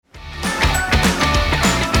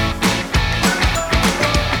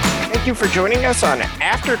you for joining us on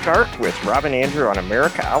After Dark with Rob and Andrew on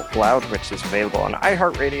America Out Loud, which is available on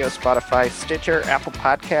iHeartRadio, Spotify, Stitcher, Apple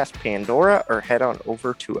Podcasts, Pandora, or head on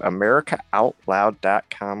over to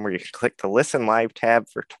AmericaOutloud.com where you can click the Listen Live tab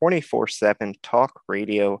for 24/7 talk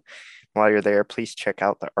radio. While you're there, please check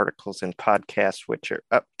out the articles and podcasts, which are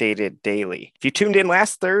updated daily. If you tuned in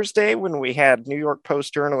last Thursday when we had New York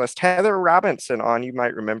Post journalist Heather Robinson on, you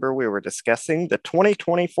might remember we were discussing the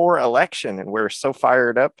 2024 election, and we're so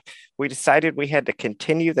fired up, we decided we had to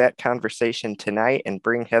continue that conversation tonight and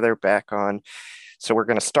bring Heather back on. So we're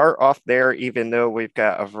going to start off there, even though we've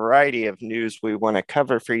got a variety of news we want to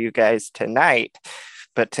cover for you guys tonight.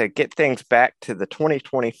 But to get things back to the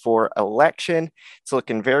 2024 election, it's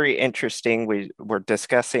looking very interesting. We're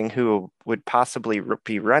discussing who would possibly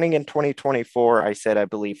be running in 2024. I said I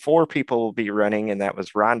believe 4 people will be running, and that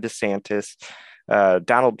was Ron DeSantis,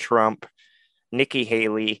 Donald Trump, Nikki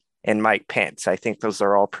Haley, and Mike Pence. I think those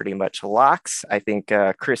are all pretty much locks. I think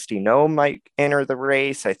Kristi Noem might enter the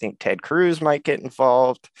race. I think Ted Cruz might get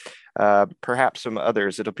involved, perhaps some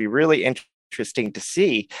others. It'll be really interesting to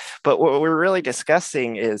see. But what we're really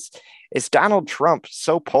discussing is Donald Trump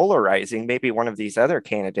so polarizing? Maybe one of these other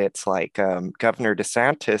candidates like Governor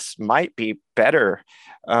DeSantis might be better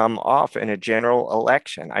off in a general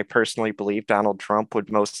election. I personally believe Donald Trump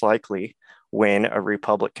would most likely win a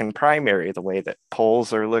Republican primary, the way that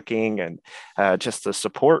polls are looking and just the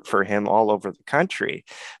support for him all over the country.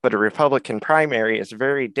 But a Republican primary is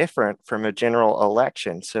very different from a general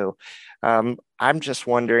election. So I'm just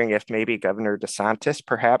wondering if maybe Governor DeSantis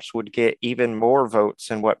perhaps would get even more votes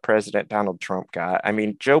than what President Donald Trump got. I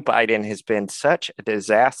mean, Joe Biden has been such a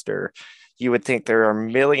disaster. You would think there are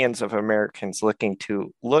millions of Americans looking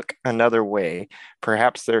to look another way.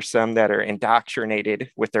 Perhaps there's some that are indoctrinated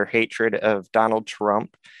with their hatred of Donald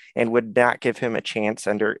Trump and would not give him a chance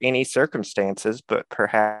under any circumstances. But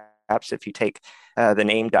perhaps if you take the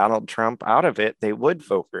name Donald Trump out of it, they would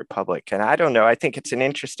vote Republican. I don't know. I think it's an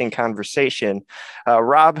interesting conversation.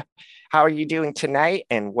 Rob, how are you doing tonight?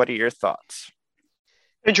 And what are your thoughts?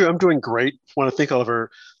 Andrew, I'm doing great. I want to thank all of our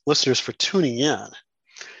listeners for tuning in.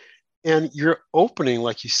 And your opening,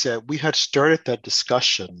 like you said, we had started that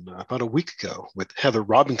discussion about a week ago with Heather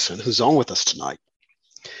Robinson, who's on with us tonight.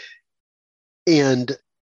 And,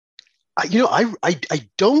 I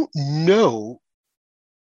don't know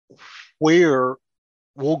where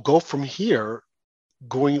we'll go from here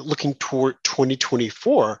looking toward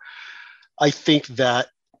 2024. I think that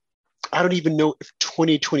I don't even know if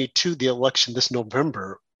 2022, the election this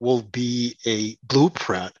November, will be a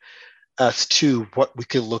blueprint as to what we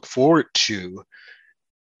can look forward to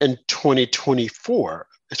in 2024.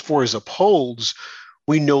 As far as the polls,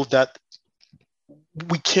 we know that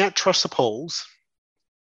we can't trust the polls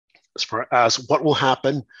as far as what will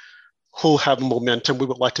happen, who'll have the momentum. We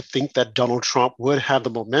would like to think that Donald Trump would have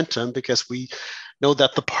the momentum because we know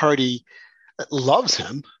that the party loves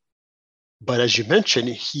him. But as you mentioned,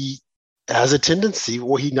 he has a tendency,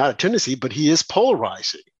 well, not a tendency, but he is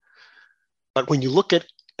polarizing. But when you look at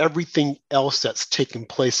everything else that's taking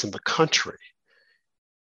place in the country,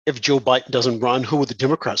 if Joe Biden doesn't run, who would the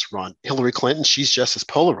Democrats run? Hillary Clinton, she's just as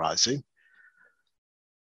polarizing.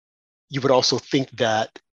 You would also think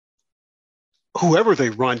that whoever they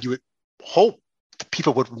run, you would hope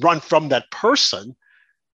people would run from that person,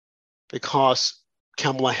 because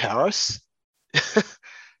Kamala Harris, I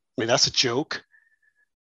mean, that's a joke.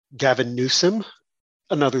 Gavin Newsom,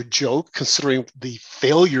 another joke, considering the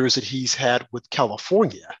failures that he's had with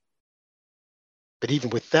California. But even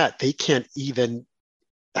with that, they can't even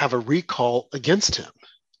have a recall against him.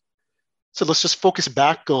 So let's just focus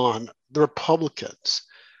back on the Republicans.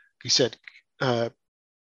 You said, well,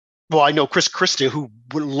 I know Chris Christie, who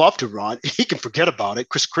would love to run. He can forget about it.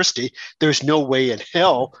 Chris Christie, there's no way in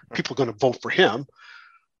hell people are going to vote for him.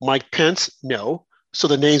 Mike Pence, no. So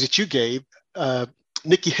the names that you gave,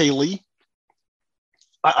 Nikki Haley,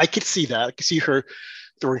 I could see that. I could see her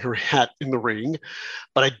throwing her hat in the ring,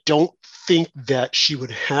 but I don't think that she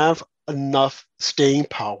would have enough staying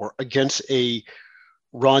power against a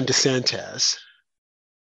Ron DeSantis.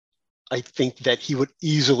 I think that she would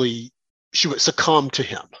succumb to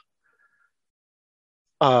him.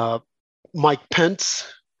 Mike Pence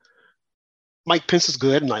is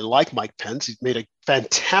good, and I like Mike Pence. He's made a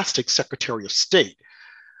fantastic Secretary of State.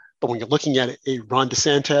 But when you're looking at a Ron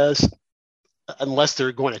DeSantis, unless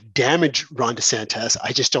they're going to damage Ron DeSantis,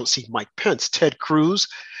 I just don't see Mike Pence. Ted Cruz,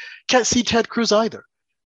 can't see Ted Cruz either.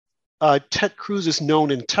 Ted Cruz is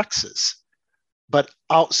known in Texas, but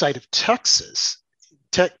outside of Texas,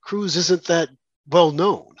 Ted Cruz isn't that well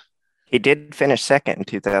known. He did finish second in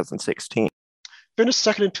 2016. finished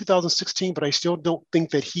second in 2016, but I still don't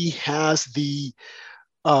think that he has the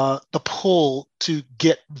pull to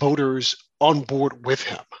get voters on board with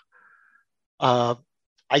him.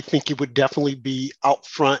 I think it would definitely be out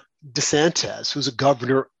front DeSantis, who's a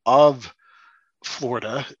governor of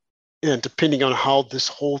Florida. And depending on how this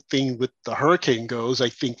whole thing with the hurricane goes, I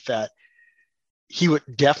think that he would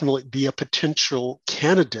definitely be a potential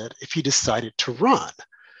candidate if he decided to run.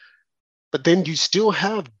 But then you still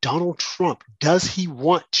have Donald Trump. Does he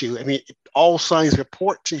want to? I mean, all signs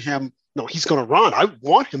report to him, no, he's going to run. I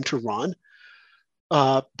want him to run.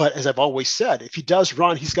 But as I've always said, if he does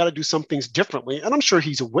run, he's got to do some things differently. And I'm sure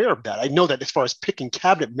he's aware of that. I know that as far as picking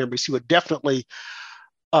cabinet members, he would definitely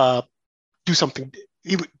do something.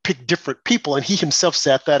 He would pick different people. And he himself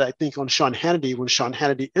said that, I think, on Sean Hannity, when Sean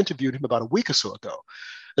Hannity interviewed him about a week or so ago,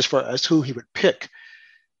 as far as who he would pick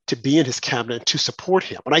to be in his cabinet to support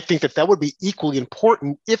him. And I think that that would be equally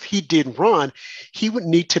important. If he did run, he would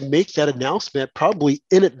need to make that announcement probably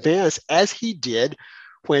in advance, as he did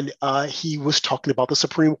when he was talking about the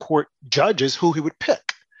Supreme Court judges who he would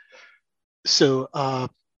pick. So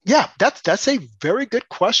yeah, that's a very good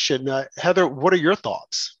question. Heather, what are your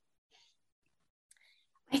thoughts?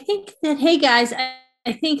 I think that, hey guys,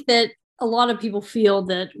 I think that a lot of people feel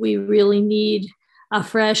that we really need a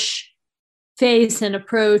fresh face and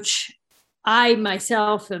approach. I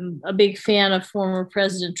myself am a big fan of former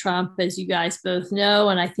President Trump, as you guys both know,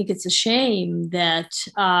 and I think it's a shame that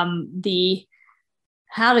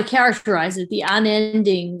how to characterize it, the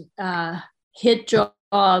unending hit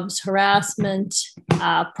jobs, harassment,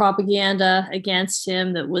 propaganda against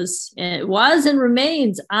him that was and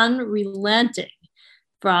remains unrelenting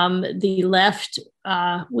from the left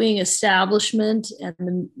wing establishment and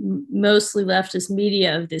the mostly leftist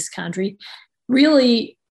media of this country,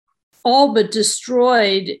 really all but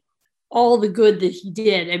destroyed all the good that he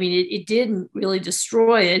did. I mean, it didn't really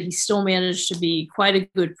destroy it. He still managed to be quite a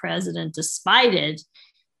good president despite it.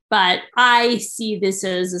 But I see this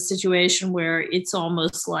as a situation where it's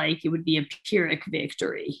almost like it would be a Pyrrhic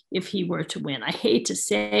victory if he were to win. I hate to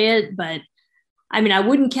say it, but I mean, I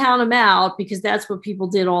wouldn't count him out because that's what people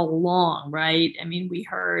did all along, right? I mean, we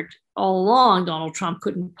heard all along Donald Trump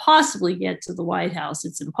couldn't possibly get to the White House.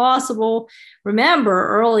 It's impossible. Remember,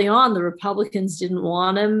 early on, the Republicans didn't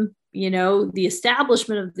want him. You know, the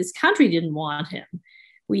establishment of this country didn't want him.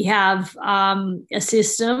 We have a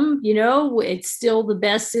system, you know, it's still the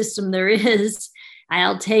best system there is.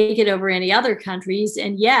 I'll take it over any other countries.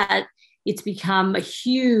 And yet it's become a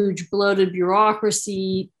huge bloated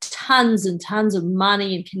bureaucracy, tons and tons of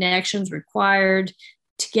money and connections required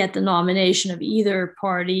to get the nomination of either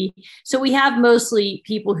party. So we have mostly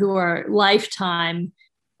people who are lifetime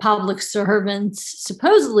public servants,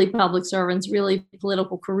 supposedly public servants, really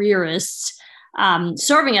political careerists,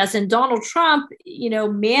 serving us. And Donald Trump, you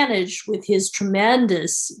know, managed with his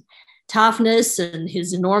tremendous toughness and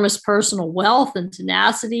his enormous personal wealth and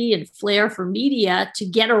tenacity and flair for media to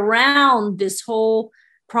get around this whole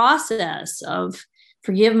process of,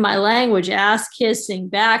 forgive my language, ass kissing,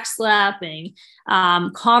 backslapping,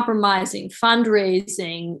 compromising,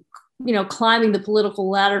 fundraising, you know, climbing the political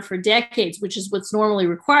ladder for decades, which is what's normally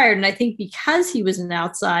required. And I think because he was an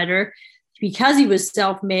outsider, because he was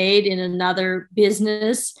self-made in another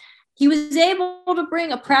business, he was able to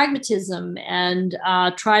bring a pragmatism and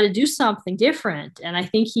try to do something different. And I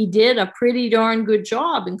think he did a pretty darn good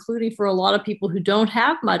job, including for a lot of people who don't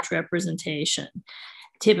have much representation,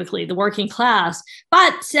 typically the working class.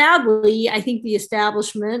 But sadly, I think the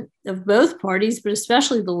establishment of both parties, but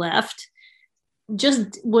especially the left,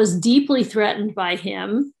 just was deeply threatened by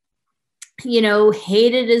him, you know,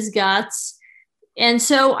 hated his guts. And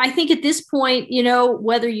so I think at this point, you know,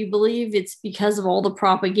 whether you believe it's because of all the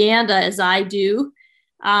propaganda, as I do,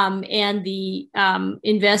 and the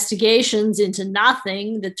investigations into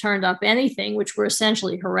nothing that turned up anything, which were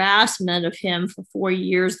essentially harassment of him for 4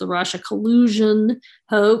 years, the Russia collusion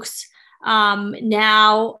hoax,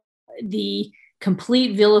 now the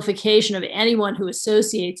complete vilification of anyone who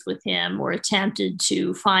associates with him or attempted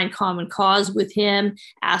to find common cause with him,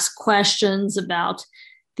 ask questions about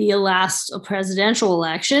the last presidential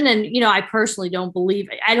election. And, you know, I personally don't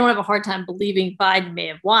have a hard time believing Biden may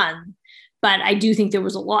have won, but I do think there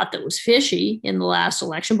was a lot that was fishy in the last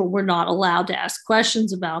election, but we're not allowed to ask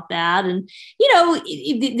questions about that. And, you know,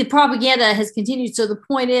 the propaganda has continued. So the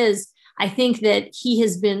point is, I think that he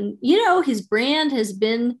has been, you know, his brand has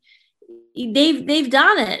been, they've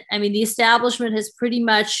done it. I mean, the establishment has pretty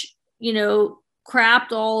much, you know,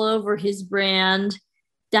 crapped all over his brand.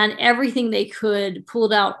 done everything they could,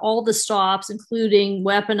 pulled out all the stops, including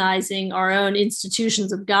weaponizing our own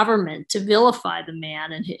institutions of government to vilify the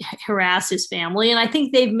man and harass his family. And I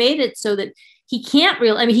think they've made it so that he can't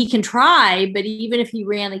really, I mean, he can try, but even if he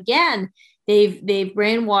ran again, they've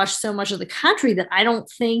brainwashed so much of the country that I don't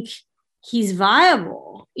think he's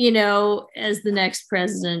viable, as the next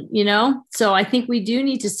president, So I think we do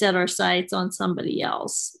need to set our sights on somebody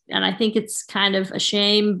else. And I think it's kind of a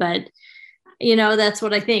shame, but that's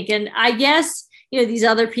what I think. And I guess, these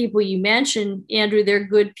other people you mentioned, Andrew, they're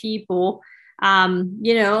good people.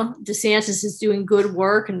 DeSantis is doing good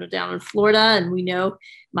work down in Florida. And we know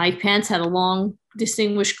Mike Pence had a long,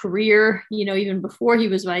 distinguished career, even before he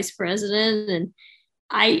was vice president. And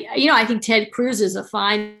I think Ted Cruz is a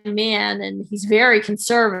fine man and he's very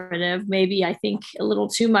conservative, maybe I think a little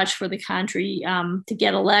too much for the country to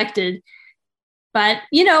get elected. But,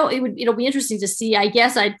 it'll be interesting to see. I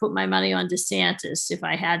guess I'd put my money on DeSantis if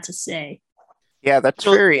I had to say. Yeah, that's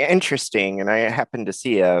very interesting. And I happened to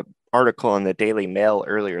see a article in the Daily Mail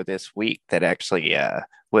earlier this week that actually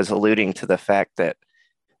was alluding to the fact that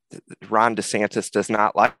Ron DeSantis does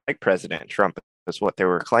not like President Trump, is what they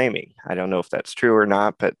were claiming. I don't know if that's true or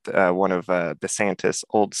not, but one of DeSantis'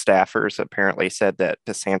 old staffers apparently said that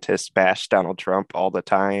DeSantis bashed Donald Trump all the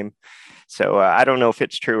time. So I don't know if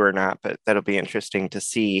it's true or not, but that'll be interesting to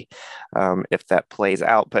see if that plays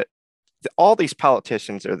out. But all these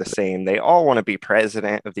politicians are the same. They all want to be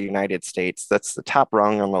president of the United States. That's the top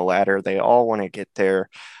rung on the ladder. They all want to get there.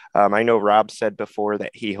 I know Rob said before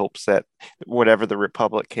that he hopes that whatever the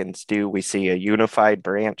Republicans do, we see a unified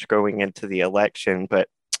branch going into the election. But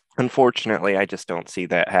unfortunately, I just don't see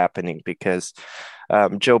that happening because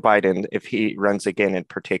Joe Biden, if he runs again in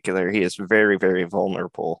particular, he is very, very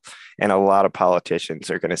vulnerable. And a lot of politicians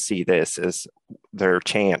are going to see this as their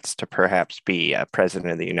chance to perhaps be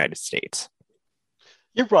president of the United States.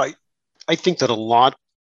 You're right. I think that a lot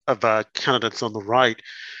of candidates on the right,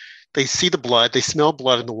 they see the blood, they smell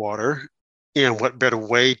blood in the water, and what better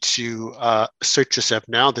way to assert yourself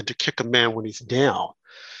now than to kick a man when he's down?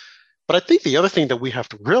 But I think the other thing that we have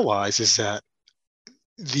to realize is that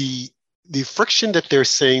the friction that they're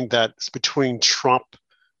saying that's between Trump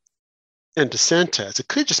and DeSantis, it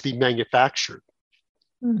could just be manufactured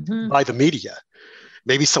by the media.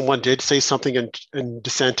 Maybe someone did say something in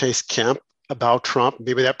DeSantis' camp about Trump.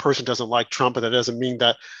 Maybe that person doesn't like Trump, but that doesn't mean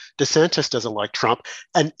that DeSantis doesn't like Trump.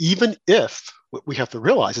 And even if, what we have to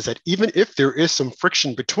realize is that even if there is some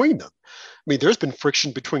friction between them, I mean, there's been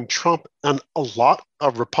friction between Trump and a lot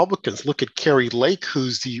of Republicans. Look at Kari Lake,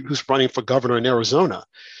 who's running for governor in Arizona.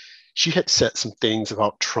 She had said some things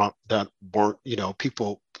about Trump that weren't,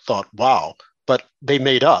 people thought, wow, but they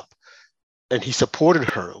made up. And he supported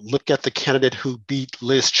her. Look at the candidate who beat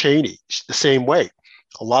Liz Cheney the same way.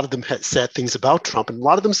 A lot of them had said things about Trump, and a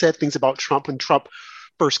lot of them said things about Trump when Trump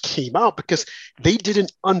first came out because they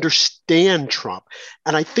didn't understand Trump.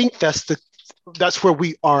 And I think that's where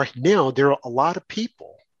we are now. There are a lot of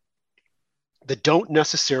people that don't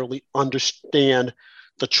necessarily understand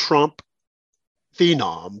the Trump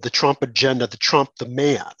phenom, the Trump agenda, the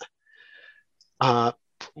man.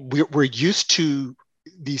 We're used to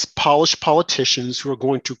these polished politicians who are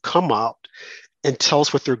going to come out and tell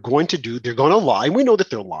us what they're going to do. They're going to lie. We know that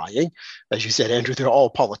they're lying. As you said, Andrew, they're all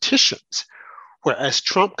politicians. Whereas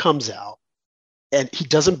Trump comes out and he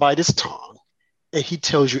doesn't bite his tongue and he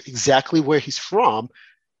tells you exactly where he's from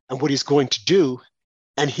and what he's going to do.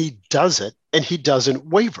 And he does it and he doesn't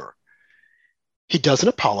waver. He doesn't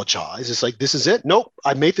apologize. It's like, this is it. Nope,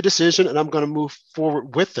 I made the decision and I'm going to move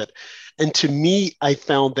forward with it. And to me, I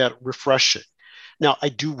found that refreshing. Now, I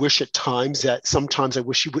do wish at times that sometimes I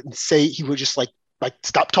wish he wouldn't say, he would just like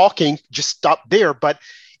stop talking, just stop there. But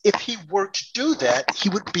if he were to do that, he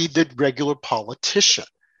would be the regular politician.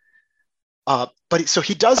 So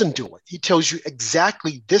he doesn't do it. He tells you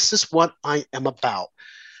exactly, this is what I am about.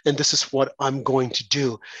 And this is what I'm going to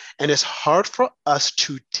do. And it's hard for us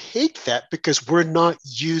to take that because we're not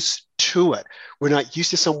used to it. We're not used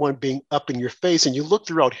to someone being up in your face. And you look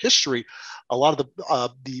throughout history, a lot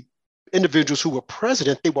of the individuals who were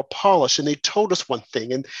president, they were polished and they told us one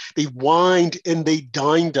thing and they whined and they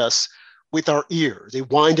dined us with our ears. They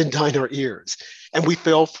whined and dined our ears and we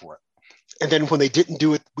fell for it. And then when they didn't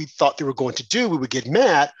do it, we thought they were going to do, we would get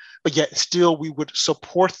mad, but yet still we would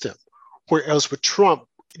support them. Whereas with Trump,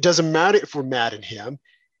 it doesn't matter if we're mad at him.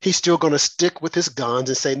 He's still going to stick with his guns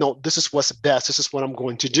and say, no, this is what's best. This is what I'm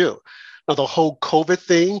going to do. Now, the whole COVID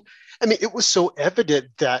thing, I mean, it was so evident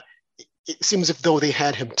that it seems as though they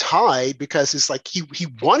had him tied because it's like he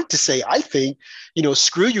wanted to say, I think,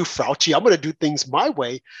 screw you, Fauci, I'm going to do things my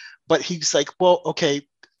way. But he's like, well, okay,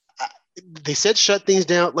 they said shut things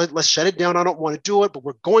down. Let's shut it down. I don't want to do it, but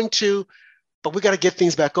we're going to. But we got to get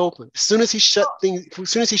things back open. As soon as he shut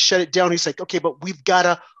it down, he's like, okay, but we've got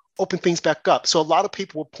to open things back up. So a lot of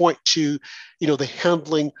people will point to, the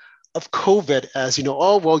handling of COVID as,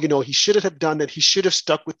 oh, well, he should have done it. He should have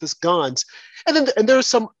stuck with his guns. And there are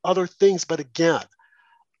some other things. But again,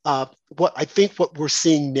 what we're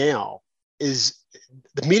seeing now is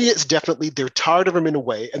the media is they're tired of him in a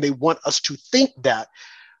way, and they want us to think that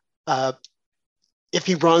if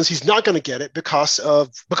he runs, he's not going to get it because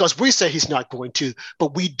we say he's not going to,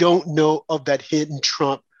 but we don't know of that hidden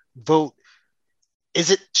Trump vote. Is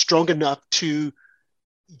it strong enough to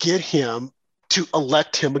get him to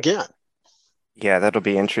elect him again? Yeah, that'll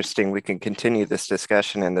be interesting. We can continue this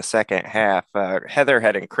discussion in the second half. Heather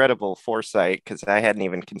had incredible foresight because I hadn't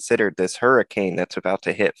even considered this hurricane that's about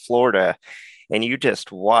to hit Florida. And you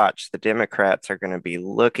just watch, the Democrats are going to be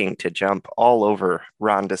looking to jump all over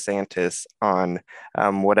Ron DeSantis on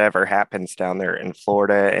whatever happens down there in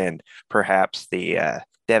Florida, and perhaps the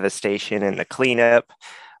devastation and the cleanup.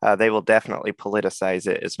 They will definitely politicize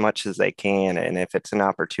it as much as they can. And if it's an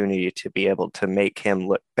opportunity to be able to make him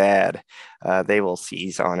look bad, they will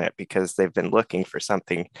seize on it because they've been looking for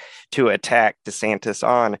something to attack DeSantis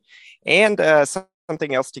on. And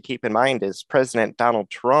something else to keep in mind is President Donald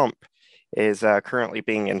Trump is currently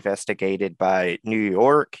being investigated by New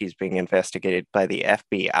York. He's being investigated by the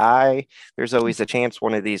FBI. There's always a chance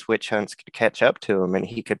one of these witch hunts could catch up to him and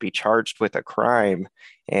he could be charged with a crime.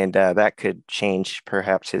 And that could change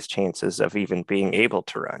perhaps his chances of even being able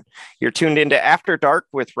to run. You're tuned into After Dark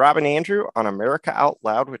with Rob and Andrew on America Out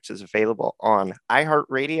Loud, which is available on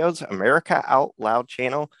iHeartRadio's America Out Loud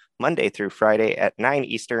channel, Monday through Friday at 9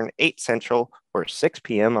 Eastern, 8 Central, or 6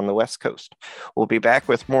 p.m. on the West Coast. We'll be back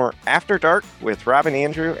with more After Dark with Rob and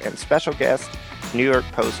Andrew and special guest, New York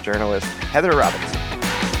Post journalist Heather Robinson.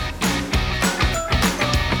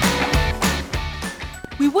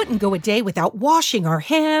 We wouldn't go a day without washing our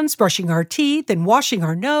hands, brushing our teeth, and washing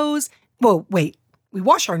our nose. Whoa, wait, we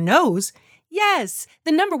wash our nose? Yes,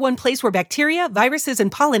 the number one place where bacteria, viruses,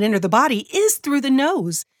 and pollen enter the body is through the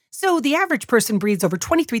nose. So the average person breathes over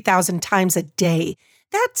 23,000 times a day.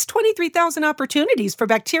 That's 23,000 opportunities for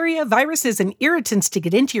bacteria, viruses, and irritants to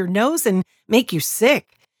get into your nose and make you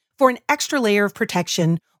sick. For an extra layer of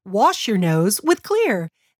protection, wash your nose with Xlear.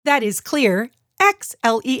 That is Xlear,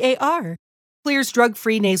 Xlear. Xlear's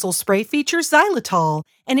drug-free nasal spray features xylitol,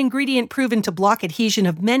 an ingredient proven to block adhesion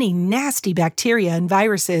of many nasty bacteria and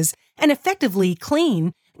viruses and effectively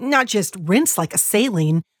clean, not just rinse like a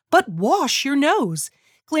saline, but wash your nose.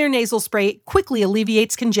 Xlear nasal spray quickly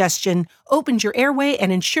alleviates congestion, opens your airway,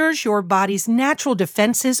 and ensures your body's natural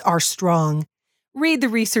defenses are strong. Read the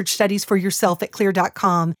research studies for yourself at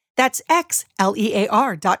Xlear.com. That's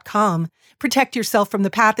Xlear.com. Protect yourself from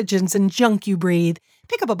the pathogens and junk you breathe.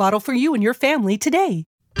 Pick up a bottle for you and your family today.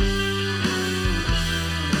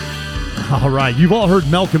 All right, you've all heard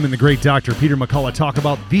Malcolm and the great Dr. Peter McCullough talk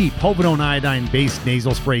about the povidone iodine-based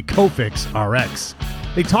nasal spray Cofix RX.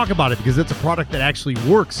 They talk about it because it's a product that actually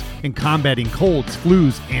works in combating colds,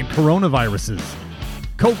 flus, and coronaviruses.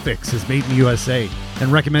 Cofix is made in the USA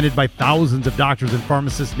and recommended by thousands of doctors and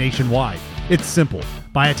pharmacists nationwide. It's simple.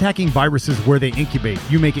 By attacking viruses where they incubate,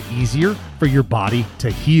 you make it easier for your body to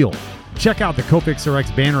heal. Check out the Cofix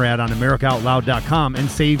RX banner ad on AmericaOutloud.com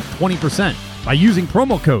and save 20% by using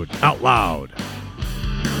promo code OUTLOUD.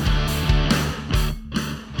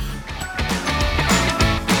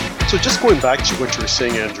 So just going back to what you were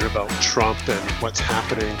saying, Andrew, about Trump and what's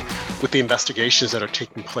happening with the investigations that are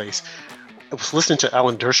taking place. I was listening to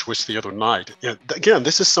Alan Dershowitz the other night. Again,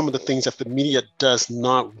 this is some of the things that the media does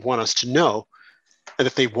not want us to know and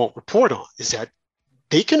that they won't report on, is that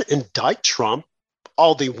they can indict Trump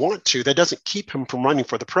all they want to. That doesn't keep him from running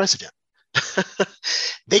for the president.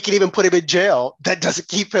 They can even put him in jail. That doesn't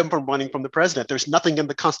keep him from running from the president. There's nothing in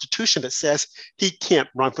the Constitution that says he can't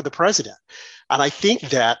run for the president. And I think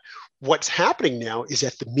that what's happening now is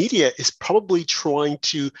that the media is probably trying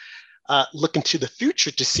to look into the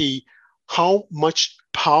future to see how much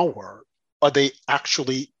power are they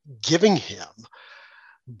actually giving him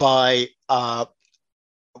by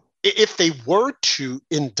if they were to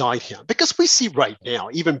indict him. Because we see right now,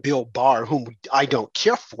 even Bill Barr, whom I don't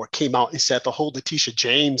care for, came out and said the whole Letitia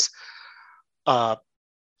James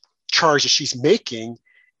charge that she's making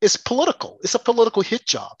is political. It's a political hit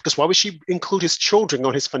job, because why would she include his children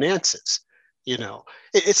on his finances? You know,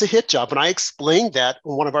 it's a hit job. And I explained that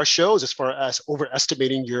on one of our shows as far as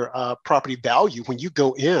overestimating your property value. When you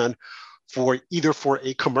go in for either for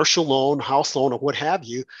a commercial loan, house loan, or what have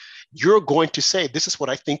you, you're going to say, this is what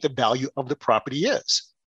I think the value of the property is.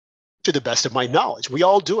 to the best of my knowledge. We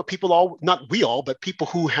all do it. Not we all, but people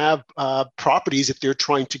who have properties, if they're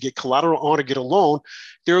trying to get collateral on or get a loan,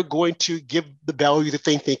 they're going to give the value that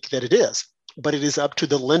they think that it is. But it is up to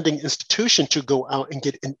the lending institution to go out and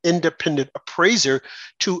get an independent appraiser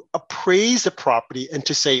to appraise the property and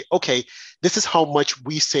to say, okay, this is how much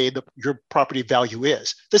we say your property value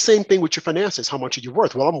is. The same thing with your finances. How much are you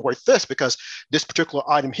worth? Well, I'm worth this because this particular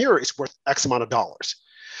item here is worth X amount of dollars.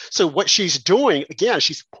 So what she's doing, again,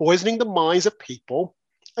 she's poisoning the minds of people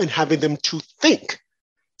and having them to think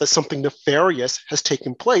that something nefarious has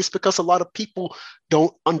taken place, because a lot of people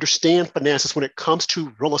don't understand finances when it comes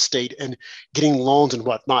to real estate and getting loans and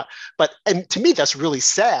whatnot. And to me, that's really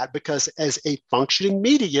sad, because as a functioning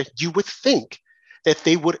media, you would think that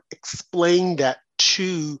they would explain that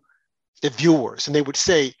to the viewers and they would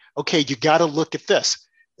say, okay, you got to look at this.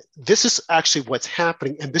 This is actually what's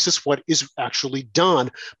happening, and this is what is actually done.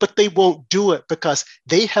 But they won't do it because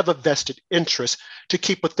they have a vested interest to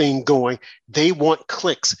keep a thing going. They want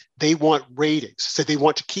clicks. They want ratings. So they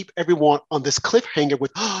want to keep everyone on this cliffhanger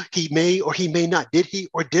with, oh, he may or he may not. Did he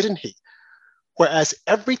or didn't he? Whereas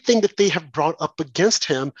everything that they have brought up against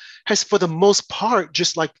him has, for the most part,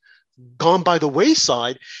 just like gone by the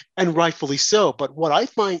wayside, and rightfully so. But what I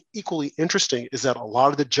find equally interesting is that a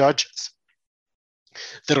lot of the judges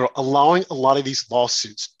that are allowing a lot of these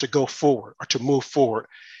lawsuits to go forward or to move forward,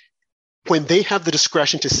 when they have the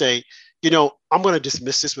discretion to say, I'm going to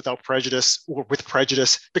dismiss this without prejudice or with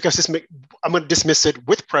prejudice, because I'm going to dismiss it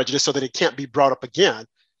with prejudice so that it can't be brought up again,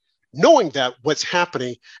 knowing that what's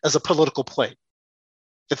happening is a political play,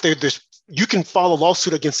 that you can file a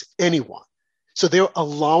lawsuit against anyone. So they're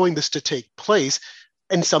allowing this to take place.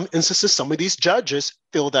 In some instances, some of these judges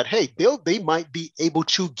feel that, hey, they might be able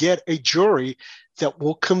to get a jury that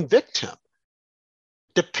will convict him,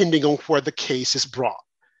 depending on where the case is brought.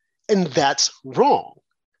 And that's wrong.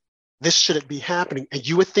 This shouldn't be happening. And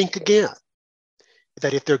you would think, again,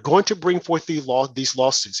 that if they're going to bring forth these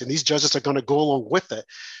lawsuits, and these judges are going to go along with it,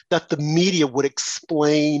 that the media would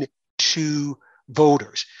explain to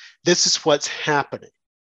voters, this is what's happening.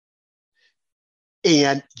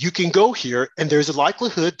 And you can go here, and there's a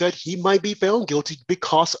likelihood that he might be found guilty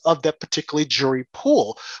because of that particular jury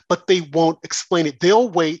pool, but they won't explain it. They'll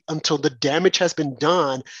wait until the damage has been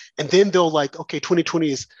done, and then they'll okay,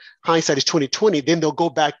 2020 is hindsight is 2020. Then they'll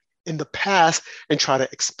go back in the past and try to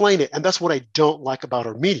explain it. And that's what I don't like about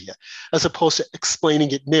our media, as opposed to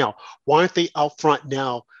explaining it now. Why aren't they out front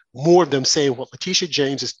now? More of them saying what Letitia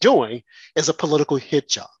James is doing is a political hit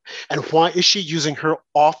job. And why is she using her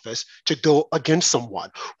office to go against someone?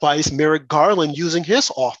 Why is Merrick Garland using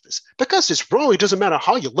his office? Because it's wrong. It doesn't matter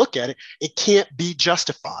how you look at it. It can't be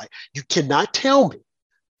justified. You cannot tell me,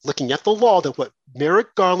 looking at the law, that what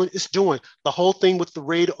Merrick Garland is doing, the whole thing with the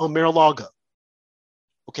raid on Mar-a-Lago,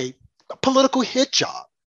 okay, a political hit job.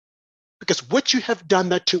 Because would you have done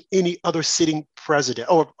that to any other sitting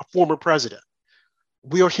president or a former president?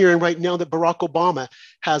 We are hearing right now that Barack Obama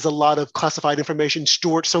has a lot of classified information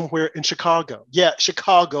stored somewhere in Chicago. Yeah,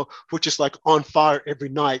 Chicago, which is like on fire every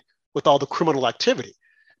night with all the criminal activity.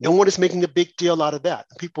 No one is making a big deal out of that.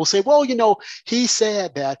 And people say, well, he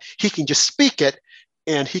said that he can just speak it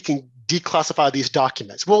and he can declassify these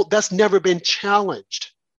documents. Well, that's never been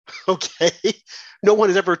challenged, okay? No one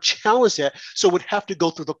has ever challenged that. So it would have to go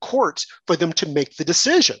through the courts for them to make the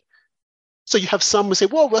decision. So you have some who say,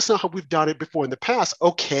 well, that's not how we've done it before in the past.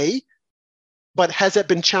 Okay, but has that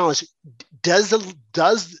been challenged? Does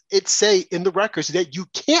it say in the records that you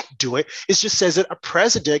can't do it? It just says that a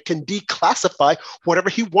president can declassify whatever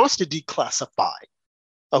he wants to declassify.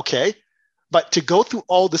 Okay, but to go through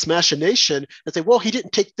all this machination and say, well, he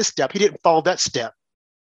didn't take this step, he didn't follow that step,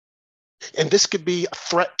 and this could be a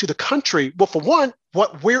threat to the country. Well, for one,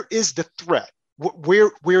 where is the threat?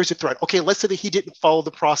 Where is the threat? Okay, let's say that he didn't follow the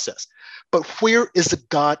process, but where is the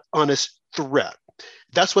God honest threat?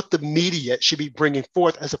 That's what the media should be bringing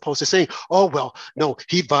forth, as opposed to saying, oh, well, no,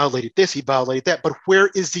 he violated this, he violated that. But where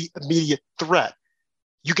is the immediate threat?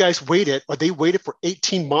 You guys waited, or they waited for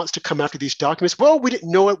 18 months to come after these documents. Well, we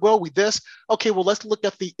didn't know it. Well, we this. Okay, well, let's look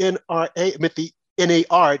at the NAR.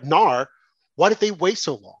 Why did they wait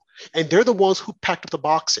so long? And they're the ones who packed up the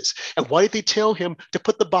boxes. And why did they tell him to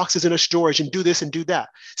put the boxes in a storage and do this and do that?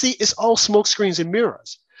 See, it's all smoke screens and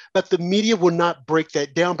mirrors. But the media will not break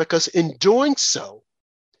that down, because in doing so,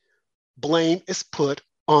 blame is put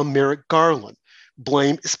on Merrick Garland.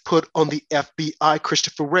 Blame is put on the FBI,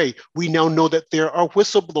 Christopher Wray. We now know that there are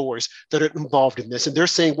whistleblowers that are involved in this. And they're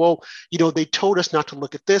saying, well, they told us not to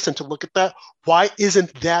look at this and to look at that. Why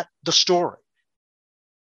isn't that the story?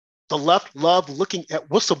 The left love looking at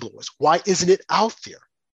whistleblowers. Why isn't it out there?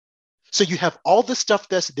 So you have all the stuff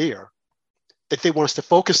that's there that they want us to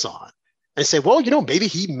focus on and say, well, maybe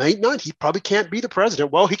he might not. He probably can't be the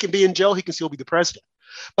president. Well, he can be in jail. He can still be the president.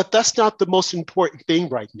 But that's not the most important thing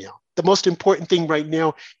right now. The most important thing right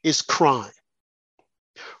now is crime.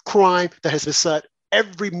 Crime that has beset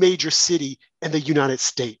every major city in the United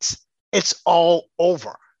States. It's all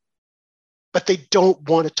over. But they don't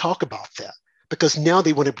want to talk about that because now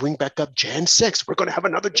they want to bring back up Jan 6. We're going to have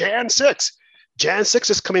another Jan 6. Jan 6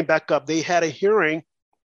 is coming back up. They had a hearing.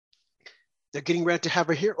 They're getting ready to have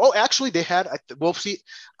a hearing. Oh, actually, they had. Well, see,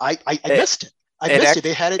 I missed it. I missed it.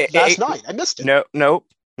 They had it last night. I missed it. Nope.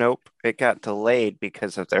 It got delayed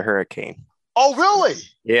because of the hurricane. Oh, really?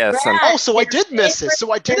 Yes. Oh, so I did miss it.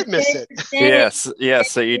 So I didn't miss it.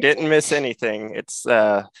 Yes. So you didn't miss anything. It's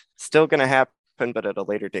still going to happen, but at a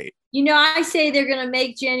later date. I say they're going to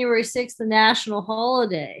make January 6th a national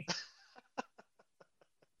holiday.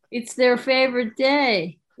 It's their favorite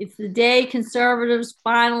day. It's the day conservatives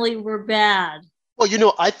finally were bad.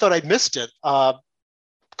 Well, I thought I missed it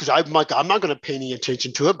because I'm not going to pay any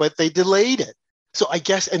attention to it, but they delayed it. So I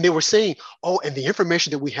guess, and they were saying, and the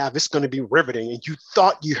information that we have is going to be riveting. And you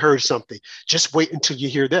thought you heard something. Just wait until you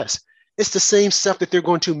hear this. It's the same stuff that they're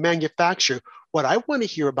going to manufacture. What I want to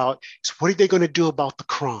hear about is what are they going to do about the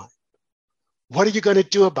crime? What are you going to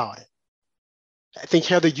do about it? I think,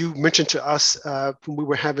 Heather, you mentioned to us when we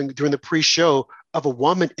were having during the pre-show of a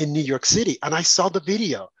woman in New York City. And I saw the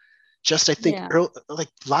video just, I think, like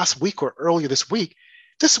last week or earlier this week.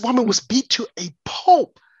 This woman was beat to a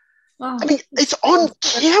pulp. Oh, I mean, it's on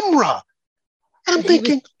camera. And I'm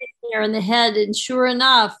thinking, there in the head, and sure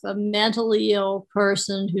enough, a mentally ill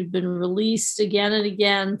person who'd been released again and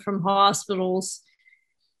again from hospitals.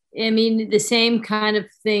 I mean, the same kind of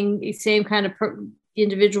thing, the same kind of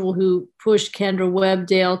individual who pushed Kendra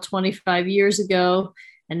Webdale 25 years ago.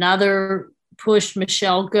 Another pushed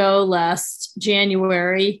Michelle Go last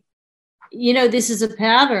January. This is a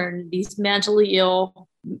pattern. These mentally ill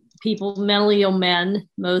people, mentally ill men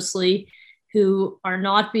mostly, who are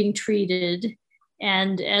not being treated.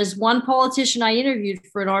 And as one politician I interviewed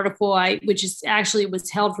for an article, which is actually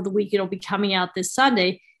was held for the week, it'll be coming out this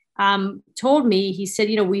Sunday, told me, he said,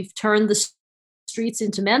 we've turned the streets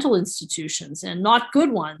into mental institutions, and not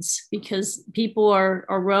good ones, because people are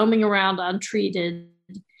roaming around untreated.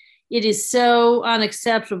 It is so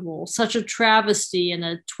unacceptable, such a travesty and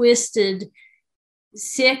a twisted,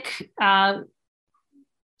 sick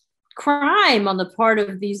crime on the part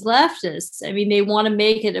of these leftists. I mean, they want to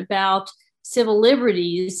make it about civil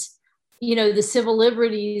liberties, the civil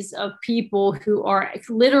liberties of people who are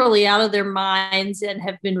literally out of their minds and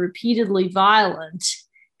have been repeatedly violent,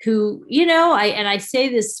 who, I say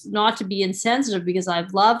this not to be insensitive, because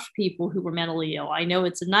I've loved people who were mentally ill. I know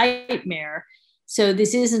it's a nightmare. So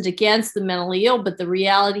this isn't against the mentally ill, but the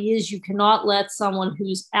reality is you cannot let someone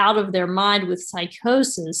who's out of their mind with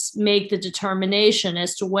psychosis make the determination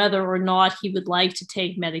as to whether or not he would like to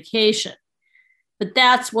take medication. But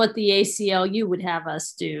that's what the ACLU would have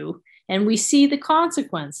us do. And we see the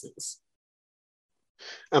consequences.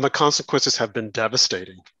 And the consequences have been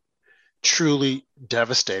devastating, truly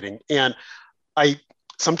devastating. And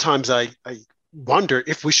sometimes I wonder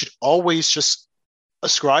if we should always just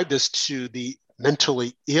ascribe this to the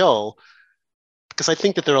mentally ill, because I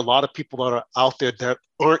think that there are a lot of people that are out there that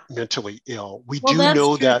aren't mentally ill. We do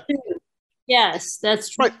know that. Too. Yes, that's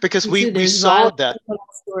true. Right, because we saw that.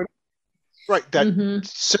 Right, that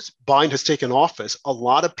since Biden has taken office, a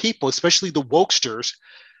lot of people, especially the wokesters,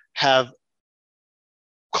 have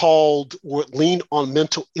called or leaned on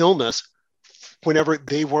mental illness whenever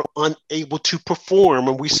they were unable to perform.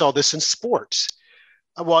 And we saw this in sports.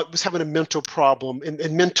 Well, I was having a mental problem and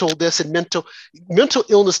mental this and mental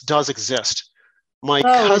illness does exist. My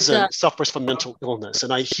cousin suffers from mental illness,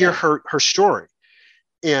 and I hear her story.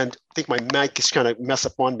 And I think my mic is kind of mess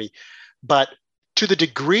up on me. But to the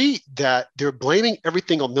degree that they're blaming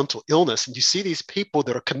everything on mental illness, and you see these people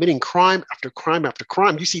that are committing crime after crime after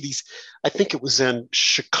crime. You see these, I think it was in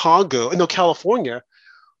California,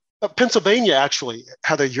 Pennsylvania actually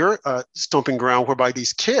had your stomping ground whereby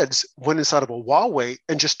these kids went inside of a Huawei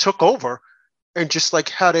and just took over and just like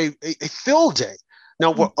had a field day.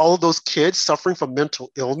 Now, were all of those kids suffering from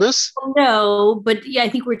mental illness? No, but yeah, I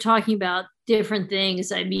think we're talking about different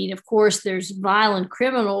things. I mean, of course, there's violent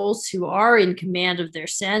criminals who are in command of their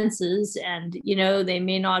senses, and, they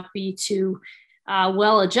may not be too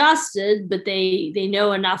well adjusted, but they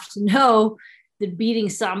know enough to know that beating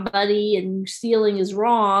somebody and stealing is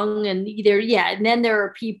wrong. And and then there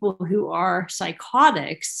are people who are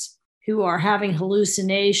psychotics, who are having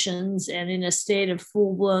hallucinations and in a state of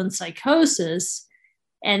full-blown psychosis,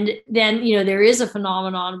 And then, there is a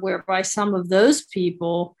phenomenon whereby some of those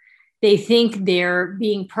people, they think they're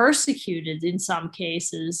being persecuted in some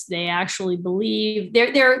cases. They actually believe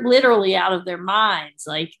they're literally out of their minds.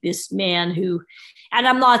 Like this man who, and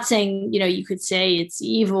I'm not saying, you could say it's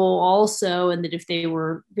evil also, and that if they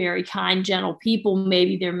were very kind, gentle people,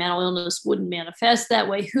 maybe their mental illness wouldn't manifest that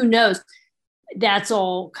way. Who knows? That's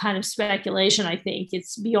all kind of speculation. I think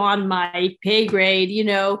it's beyond my pay grade,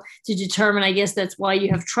 to determine. I guess that's why you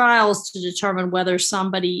have trials, to determine whether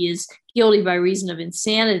somebody is guilty by reason of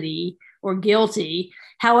insanity or guilty.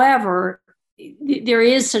 However, there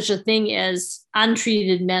is such a thing as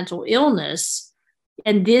untreated mental illness.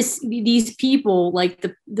 And these people, like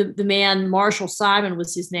the man, Marshall Simon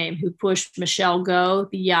was his name, who pushed Michelle Go,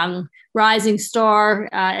 the young rising star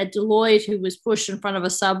at Deloitte, who was pushed in front of a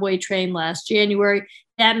subway train last January.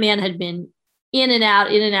 That man had been in and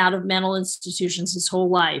out of mental institutions his whole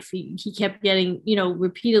life. He kept getting,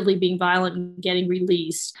 repeatedly being violent and getting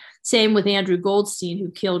released. Same with Andrew Goldstein, who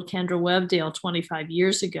killed Kendra Webdale 25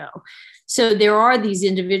 years ago. So there are these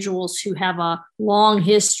individuals who have a long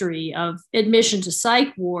history of admission to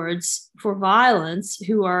psych wards for violence,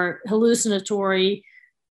 who are hallucinatory,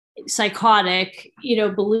 psychotic,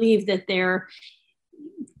 believe that they're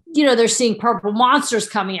seeing purple monsters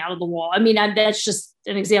coming out of the wall. I mean, that's just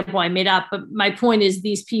an example I made up. But my point is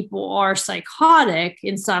these people are psychotic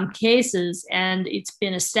in some cases, and it's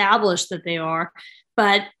been established that they are.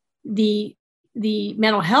 But the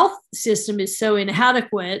mental health system is so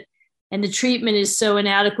inadequate, and the treatment is so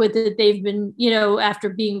inadequate that they've been, after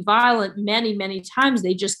being violent many, many times,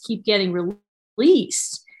 they just keep getting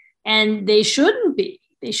released. And they shouldn't be.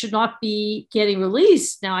 They should not be getting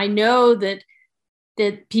released. Now, I know that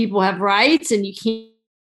people have rights, and you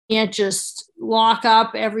can't just lock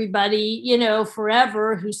up everybody,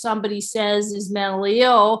 forever who somebody says is mentally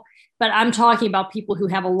ill. But I'm talking about people who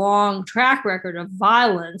have a long track record of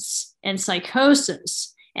violence and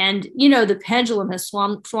psychosis. And, the pendulum has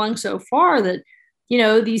swung so far that,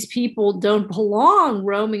 these people don't belong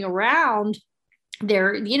roaming around.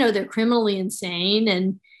 They're criminally insane.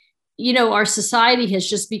 And, our society has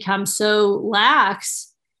just become so lax.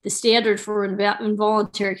 The standard for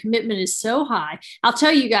involuntary commitment is so high. I'll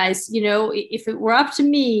tell you guys, if it were up to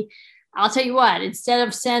me, I'll tell you what, instead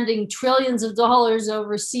of sending trillions of dollars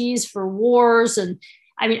overseas for wars,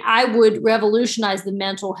 I would revolutionize the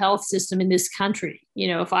mental health system in this country.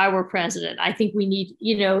 If I were president, I think we need,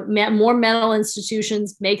 more mental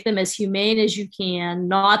institutions, make them as humane as you can,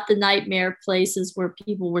 not the nightmare places where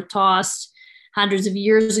people were tossed hundreds of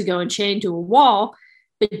years ago and chained to a wall,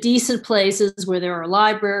 but decent places where there are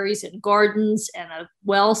libraries and gardens and a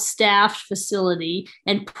well-staffed facility,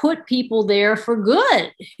 and put people there for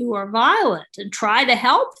good who are violent and try to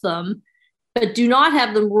help them, but do not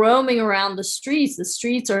have them roaming around the streets. The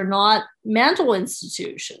streets are not mental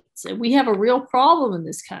institutions, and we have a real problem in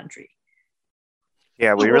this country.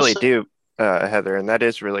 Yeah, we really do, Heather, and that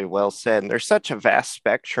is really well said. And there's such a vast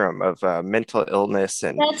spectrum of mental illness,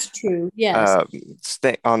 and that's true. Yes,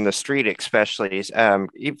 on the street, especially.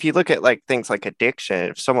 If you look at things like addiction,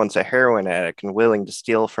 if someone's a heroin addict and willing to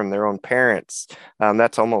steal from their own parents,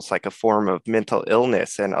 that's almost like a form of mental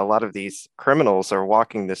illness. And a lot of these criminals are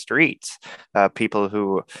walking the streets, people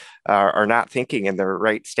who are not thinking in their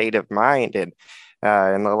right state of mind. And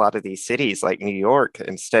in a lot of these cities like New York,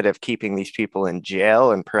 instead of keeping these people in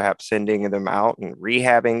jail and perhaps sending them out and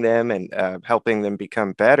rehabbing them and helping them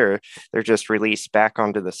become better, they're just released back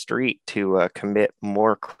onto the street to commit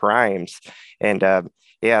more crimes. And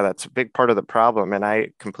yeah, that's a big part of the problem. And I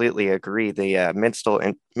completely agree. The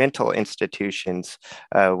mental institutions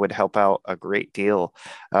would help out a great deal,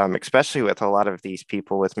 especially with a lot of these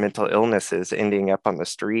people with mental illnesses ending up on the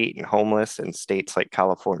street and homeless in states like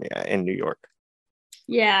California and New York.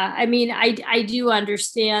 Yeah, I do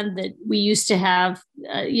understand that we used to have,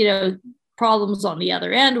 problems on the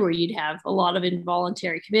other end where you'd have a lot of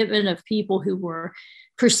involuntary commitment of people who were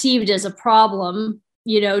perceived as a problem,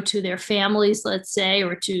 to their families, let's say,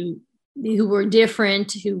 or to who were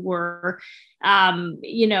different, who were, but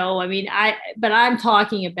I'm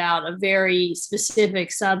talking about a very specific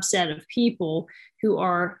subset of people who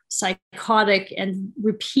are psychotic and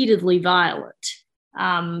repeatedly violent.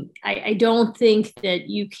 I don't think that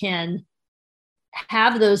you can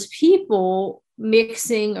have those people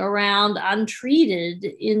mixing around untreated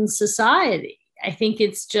in society. I think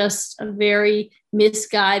it's just a very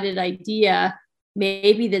misguided idea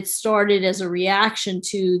maybe that started as a reaction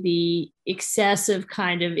to the excessive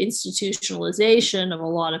kind of institutionalization of a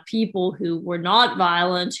lot of people who were not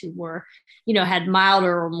violent, who were, had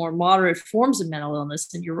milder or more moderate forms of mental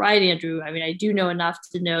illness. And you're right, Andrew. I mean, I do know enough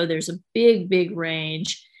to know there's a big, big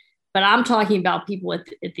range, but I'm talking about people at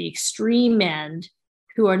the extreme end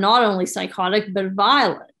who are not only psychotic, but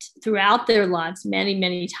violent throughout their lives many,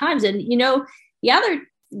 many times. And, the other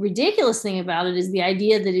ridiculous thing about it is the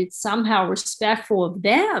idea that it's somehow respectful of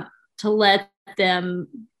them to let them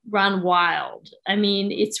run wild. I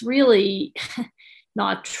mean, it's really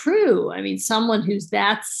not true. I mean, someone who's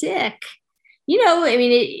that sick,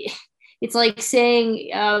 it's like saying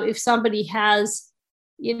if somebody has,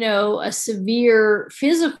 a severe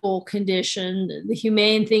physical condition, the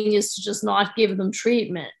humane thing is to just not give them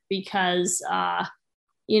treatment because, of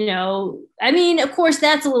course,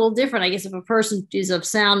 that's a little different. I guess if a person is of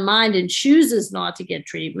sound mind and chooses not to get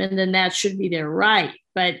treatment, then that should be their right.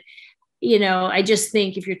 But, I just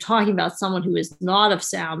think if you're talking about someone who is not of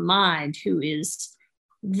sound mind, who is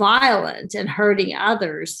violent and hurting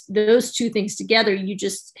others, those two things together,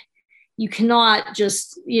 you cannot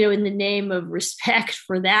just, in the name of respect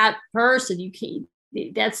for that person,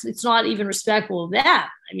 it's not even respectful of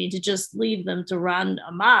that. I mean, to just leave them to run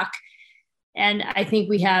amok. And I think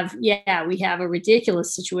we have a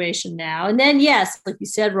ridiculous situation now. And then, yes, like you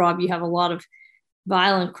said, Rob, you have a lot of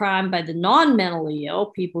violent crime by the non-mentally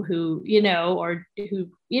ill, people who,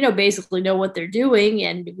 basically know what they're doing.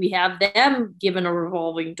 And we have them given a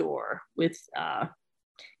revolving door with,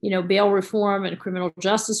 bail reform and criminal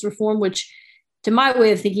justice reform, which to my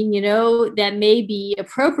way of thinking, that may be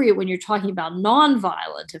appropriate when you're talking about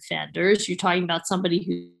non-violent offenders. You're talking about somebody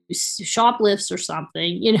who shoplifts or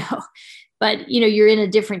something, but, you're in a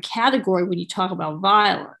different category when you talk about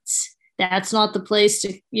violence. That's not the place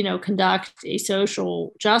to, conduct a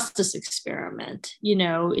social justice experiment.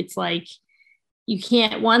 It's like you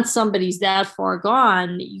can't, once somebody's that far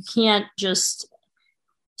gone, you can't just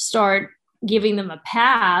start giving them a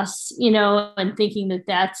pass, and thinking that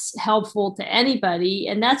that's helpful to anybody.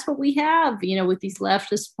 And that's what we have, with these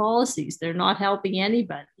leftist policies. They're not helping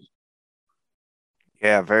anybody.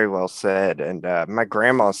 Yeah, very well said. And my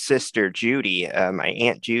grandma's sister, Judy, my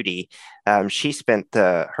Aunt Judy, she spent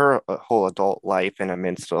her whole adult life in a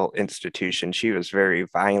mental institution. She was very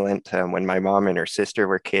violent. When my mom and her sister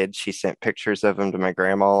were kids, she sent pictures of them to my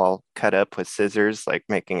grandma, all cut up with scissors, like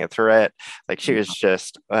making a threat. Like she was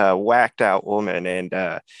just a whacked out woman. And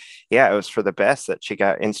it was for the best that she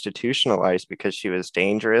got institutionalized because she was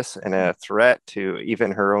dangerous and a threat to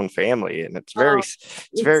even her own family. And it's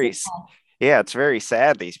very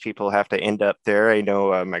sad these people have to end up there. I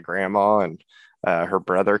know my grandma and her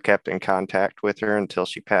brother kept in contact with her until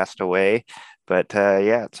she passed away. But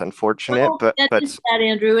it's unfortunate. But is sad,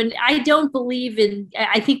 Andrew. And I don't believe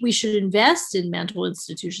I think we should invest in mental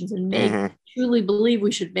institutions and truly believe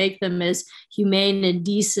we should make them as humane and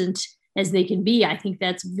decent as they can be. I think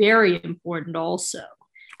that's very important also.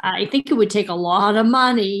 I think it would take a lot of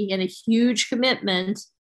money and a huge commitment,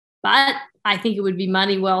 but I think it would be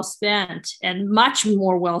money well spent, and much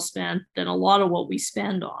more well spent than a lot of what we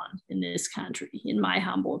spend on in this country, in my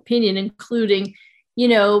humble opinion, including,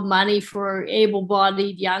 money for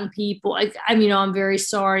able-bodied young people. I'm very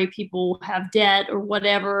sorry people have debt or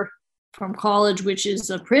whatever from college, which is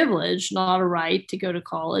a privilege, not a right to go to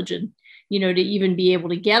college and, to even be able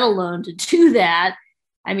to get a loan to do that.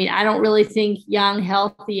 I mean, I don't really think young,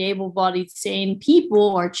 healthy, able-bodied, sane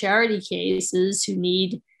people are charity cases who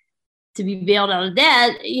need to be bailed out of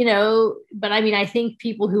debt, but I think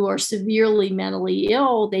people who are severely mentally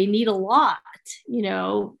ill, they need a lot,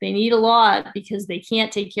 they need a lot because they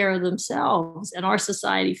can't take care of themselves and our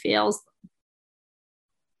society fails them.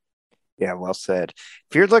 Yeah, well said.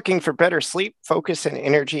 If you're looking for better sleep, focus, and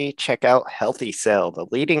energy, check out Healthy Cell, the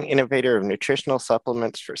leading innovator of nutritional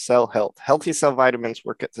supplements for cell health. Healthy Cell vitamins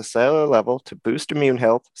work at the cellular level to boost immune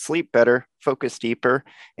health, sleep better, focus deeper,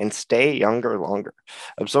 and stay younger longer.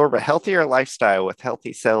 Absorb a healthier lifestyle with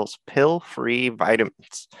Healthy Cell's pill-free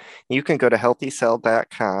vitamins. You can go to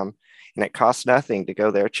healthycell.com, and it costs nothing to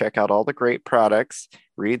go there, check out all the great products,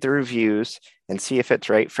 read the reviews, and see if it's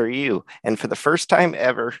right for you. And for the first time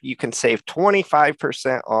ever, you can save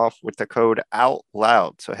 25% off with the code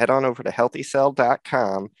OUTLOUD. So head on over to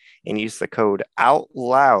healthycell.com and use the code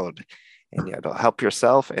OUTLOUD. And it'll help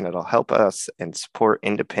yourself and it'll help us and support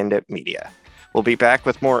independent media. We'll be back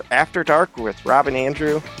with more After Dark with Rob and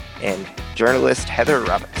Andrew and journalist Heather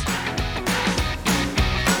Robinson.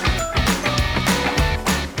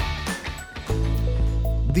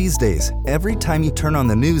 These days, every time you turn on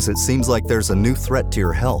the news, it seems like there's a new threat to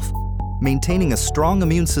your health. Maintaining a strong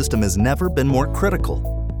immune system has never been more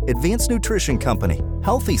critical. Advanced Nutrition Company,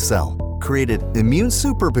 Healthy Cell, created Immune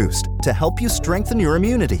Super Boost to help you strengthen your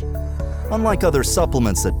immunity. Unlike other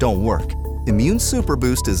supplements that don't work, Immune Super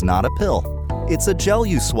Boost is not a pill. It's a gel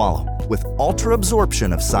you swallow with ultra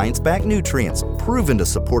absorption of science-backed nutrients proven to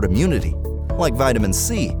support immunity, like vitamin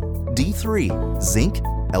C, D3, zinc,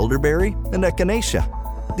 elderberry, and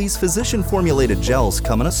echinacea. These physician-formulated gels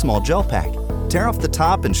come in a small gel pack. Tear off the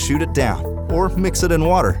top and shoot it down, or mix it in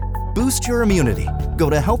water. Boost your immunity. Go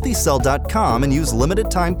to healthycell.com and use limited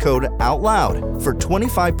time code OUTLOUD for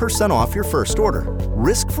 25% off your first order.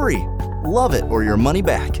 Risk-free. Love it or your money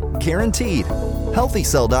back. Guaranteed.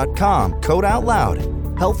 Healthycell.com, code OUTLOUD.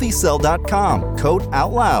 Healthycell.com, code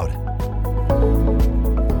OUTLOUD.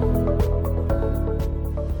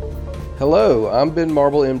 Hello, I'm Ben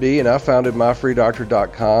Marble, MD, and I founded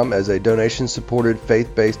MyFreeDoctor.com as a donation-supported,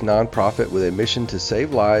 faith-based nonprofit with a mission to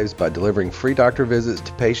save lives by delivering free doctor visits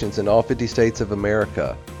to patients in all 50 states of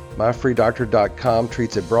America. MyFreeDoctor.com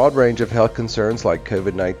treats a broad range of health concerns like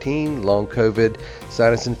COVID-19, long COVID,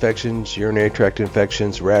 sinus infections, urinary tract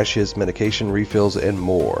infections, rashes, medication refills, and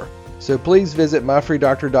more. So please visit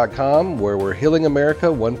MyFreeDoctor.com, where we're healing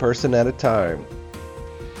America one person at a time.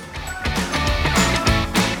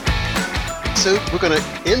 So we're going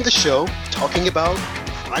to end the show talking about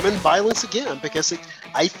crime and violence again, because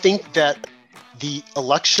I think that the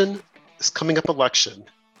election is coming up,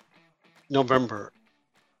 November.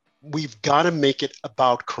 We've got to make it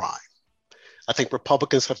about crime. I think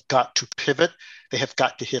Republicans have got to pivot. They have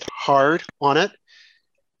got to hit hard on it.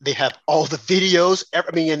 They have all the videos,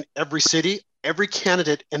 in every city, every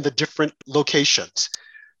candidate in the different locations.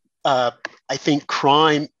 I think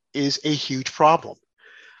crime is a huge problem.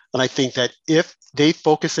 And I think that if they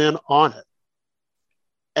focus in on it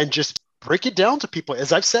and just break it down to people,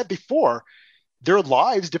 as I've said before, their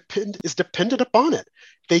lives is dependent upon it.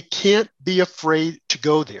 They can't be afraid to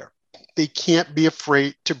go there. They can't be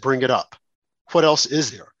afraid to bring it up. What else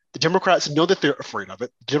is there? The Democrats know that they're afraid of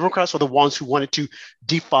it. The Democrats are the ones who wanted to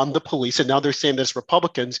defund the police, and now they're saying this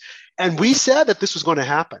Republicans. And we said that this was going to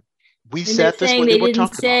happen. We said this when they were talking about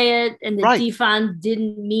it. They didn't say it, and the defund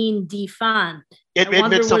didn't mean defund. It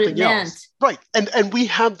meant something else. Right. And we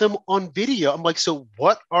have them on video. I'm like, so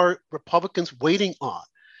what are Republicans waiting on?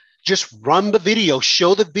 Just run the video,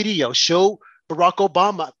 show Barack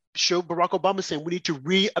Obama saying we need to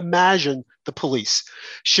reimagine the police.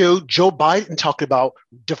 Show Joe Biden talking about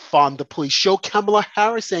defund the police. Show Kamala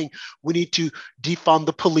Harris saying we need to defund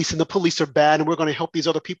the police and the police are bad and we're going to help these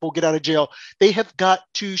other people get out of jail. They have got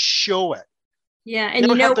to show it. Yeah, and they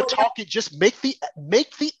don't have to talk it. Just make the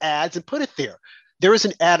ads and put it there. There is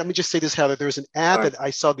an ad. Let me just say this, Heather. There's an ad that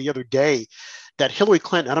I saw the other day that Hillary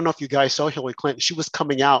Clinton. I don't know if you guys saw Hillary Clinton. She was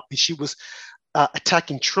coming out and she was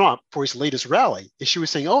attacking Trump for his latest rally. And she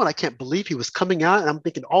was saying, and I can't believe he was coming out. And I'm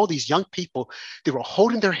thinking all these young people, they were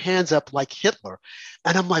holding their hands up like Hitler.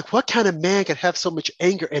 And I'm like, what kind of man could have so much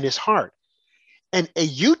anger in his heart? And a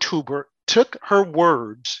YouTuber took her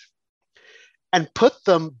words and put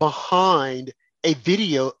them behind a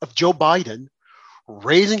video of Joe Biden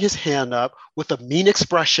raising his hand up with a mean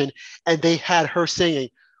expression. And they had her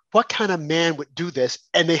saying, what kind of man would do this?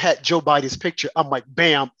 And they had Joe Biden's picture. I'm like,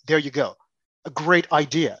 bam, there you go. A great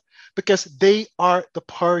idea, because they are the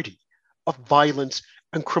party of violence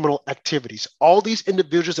and criminal activities. All these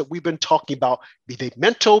individuals that we've been talking about, be they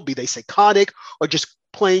mental, be they psychotic, or just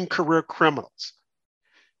plain career criminals,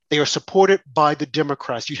 they are supported by the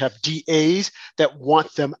Democrats. You have DAs that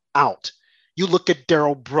want them out. You look at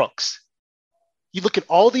Darrell Brooks. You look at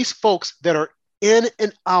all these folks that are in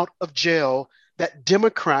and out of jail that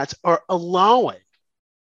Democrats are allowing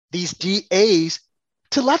these DAs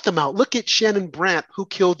to let them out. Look at Shannon Brandt, who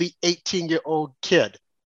killed the 18-year-old kid.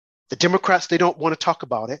 The Democrats, they don't want to talk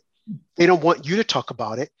about it. They don't want you to talk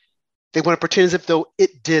about it. They want to pretend as if though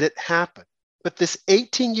it didn't happen. But this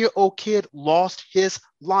 18-year-old kid lost his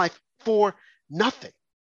life for nothing.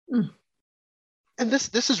 Mm. And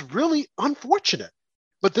this is really unfortunate.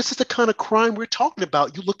 But this is the kind of crime we're talking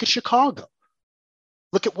about. You look at Chicago.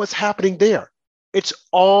 Look at what's happening there. It's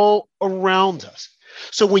all around us.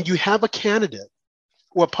 So when you have a candidate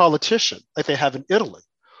or a politician, like they have in Italy,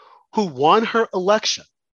 who won her election,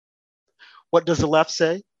 what does the left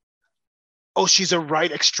say? Oh, she's a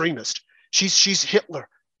right extremist. She's Hitler.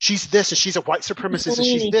 She's this, and she's a white supremacist, and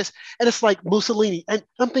she's this. And it's like Mussolini. And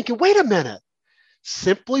I'm thinking, wait a minute.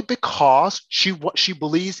 Simply because she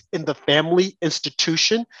believes in the family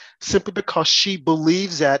institution, simply because she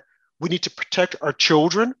believes that we need to protect our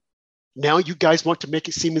children, now you guys want to make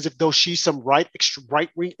it seem as if though she's some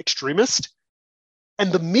right-wing extremist?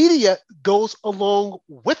 And the media goes along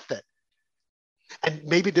with it. And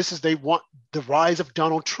maybe they want the rise of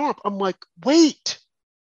Donald Trump. I'm like, wait.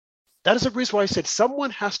 That is the reason why I said someone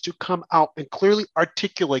has to come out and clearly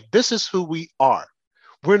articulate, this is who we are.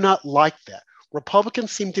 We're not like that.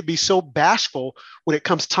 Republicans seem to be so bashful when it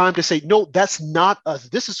comes time to say, no, that's not us.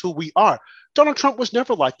 This is who we are. Donald Trump was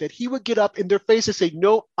never like that. He would get up in their face and say,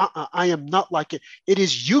 no, I am not like it. It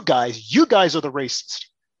is you guys. You guys are the racist.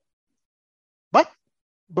 But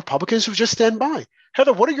Republicans would just stand by.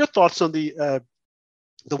 Heather, what are your thoughts on the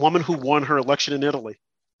woman who won her election in Italy?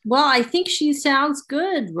 Well, I think she sounds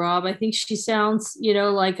good, Rob. I think she sounds,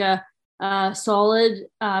 like a solid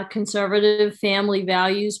conservative family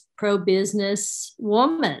values, pro-business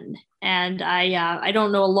woman. And I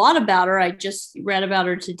don't know a lot about her. I just read about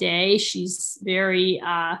her today. She's very,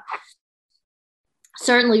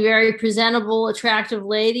 certainly very presentable, attractive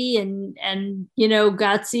lady and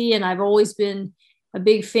gutsy. And I've always been a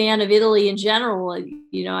big fan of Italy in general. I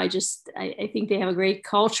think they have a great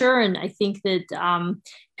culture. And I think that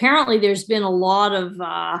apparently there's been a lot of,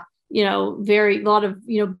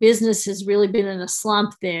 business has really been in a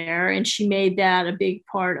slump there. And she made that a big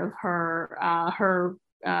part of her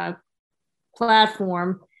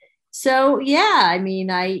platform. So, yeah, I mean,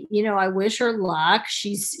 I wish her luck.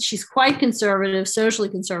 She's quite conservative, socially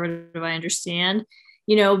conservative, I understand.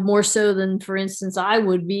 More so than, for instance, I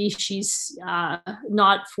would be. She's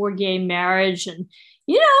not for gay marriage. And,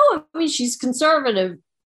 she's conservative.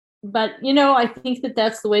 But, I think that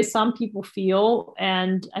that's the way some people feel.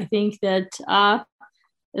 And I think that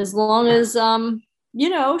as long as,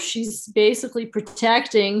 she's basically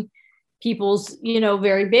protecting people's,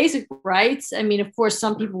 very basic rights. I mean, of course,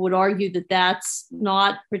 some people would argue that that's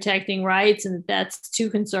not protecting rights and that that's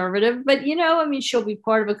too conservative. But, she'll be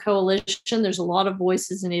part of a coalition. There's a lot of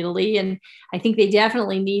voices in Italy. And I think they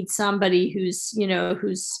definitely need somebody who's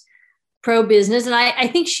pro-business. And I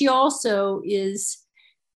think she also is,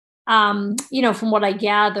 from what I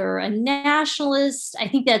gather, a nationalist. I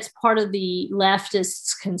think that's part of the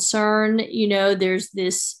leftists' concern. There's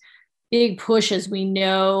this big push, as we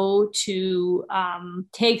know, to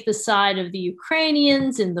take the side of the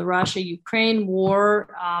Ukrainians in the Russia-Ukraine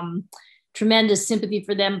war. Tremendous sympathy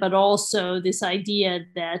for them, but also this idea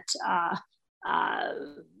that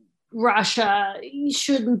Russia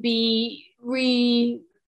shouldn't be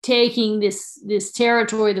retaking this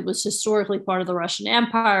territory that was historically part of the Russian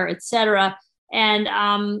Empire, et cetera. And,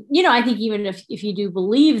 I think even if you do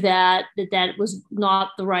believe that was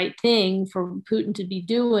not the right thing for Putin to be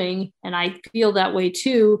doing, and I feel that way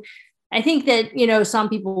too, I think that, some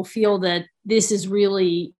people feel that this is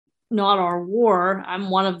really not our war. I'm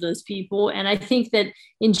one of those people. And I think that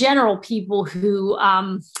in general, people who,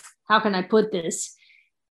 how can I put this?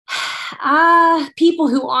 People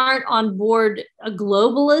who aren't on board a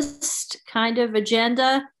globalist kind of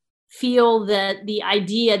agenda feel that the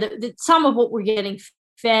idea that some of what we're getting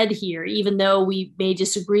fed here, even though we may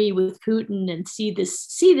disagree with Putin and see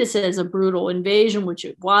this as a brutal invasion, which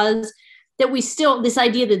it was, that we still, this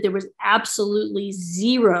idea that there was absolutely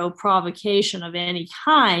zero provocation of any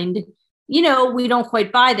kind, we don't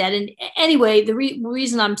quite buy that. And anyway, the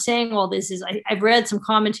reason I'm saying all this is I've read some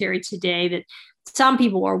commentary today that some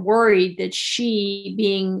people are worried that she,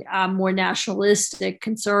 being more nationalistic,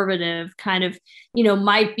 conservative, kind of,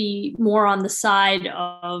 might be more on the side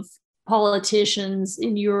of politicians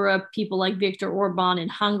in Europe, people like Viktor Orban in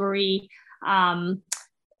Hungary,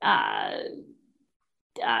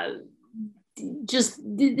 just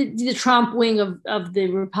the Trump wing of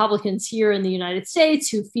the Republicans here in the United States,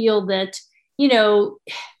 who feel that,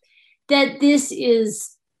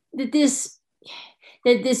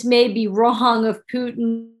 that this may be wrong of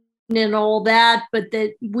Putin and all that, but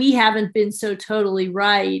that we haven't been so totally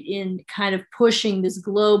right in kind of pushing this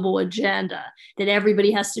global agenda, that everybody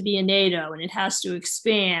has to be in NATO and it has to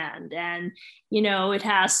expand and, it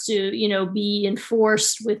has to, be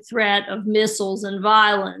enforced with threat of missiles and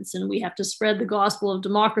violence. And we have to spread the gospel of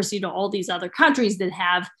democracy to all these other countries that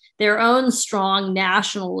have their own strong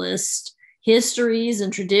nationalist histories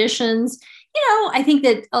and traditions. I think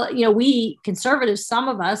that, we conservatives, some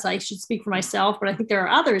of us, I should speak for myself, but I think there are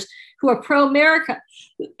others who are pro-America.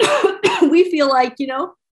 We feel like,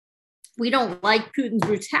 we don't like Putin's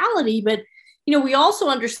brutality, but, we also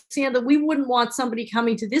understand that we wouldn't want somebody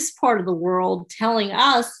coming to this part of the world telling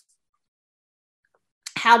us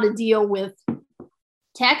how to deal with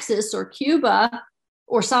Texas or Cuba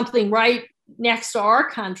or something right next to our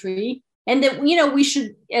country. And that, we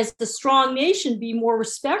should, as the strong nation, be more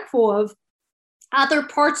respectful of other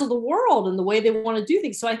parts of the world and the way they want to do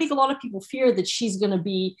things. So I think a lot of people fear that she's going to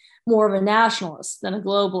be more of a nationalist than a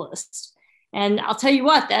globalist. And I'll tell you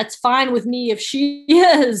what, that's fine with me if she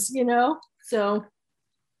is, So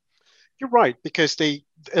you're right, because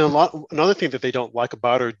another thing that they don't like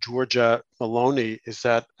about her, Giorgia Meloni, is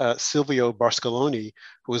that Silvio Berlusconi,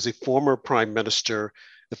 who is a former prime minister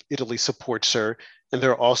of Italy, supports her. And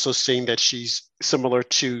they're also saying that she's similar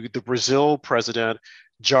to the Brazil president,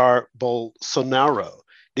 Jair Bolsonaro.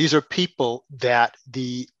 These are people that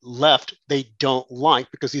the left, they don't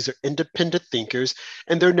like because these are independent thinkers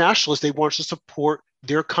and they're nationalists. They want to support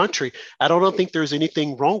their country. I don't think there's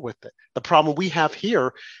anything wrong with it. The problem we have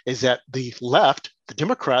here is that the left, the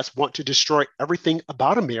Democrats, want to destroy everything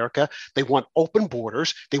about America. They want open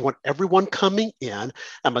borders. They want everyone coming in.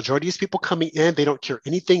 A majority of these people coming in, they don't care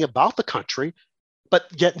anything about the country. But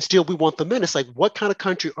yet and still we want them in. It's like, what kind of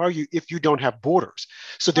country are you if you don't have borders?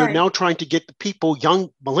 So they're now trying to get the people, young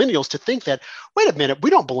millennials, to think that, wait a minute, we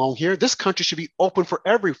don't belong here. This country should be open for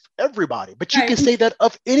everybody. But you can say that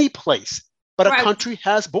of any place, but a country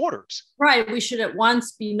has borders. Right. We should at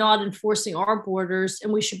once be not enforcing our borders,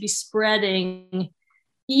 and we should be spreading,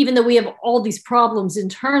 even though we have all these problems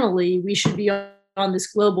internally, we should be on this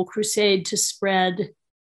global crusade to spread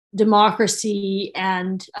democracy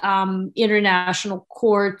and international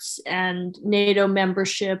courts and NATO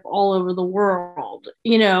membership all over the world,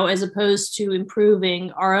 as opposed to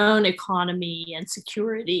improving our own economy and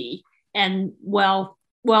security and health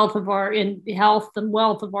and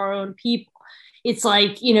wealth of our own people. It's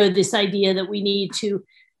like, this idea that we need to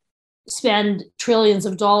spend trillions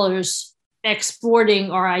of dollars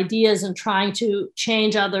exporting our ideas and trying to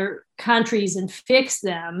change other countries and fix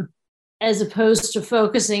them, as opposed to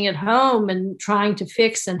focusing at home and trying to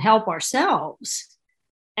fix and help ourselves.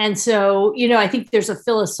 And so, I think there's a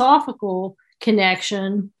philosophical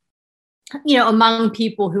connection, among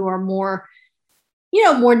people who are more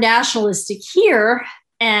nationalistic here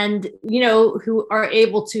and, who are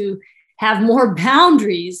able to have more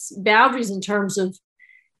boundaries in terms of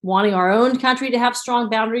wanting our own country to have strong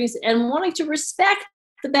boundaries and wanting to respect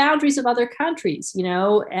the boundaries of other countries,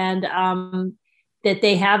 and that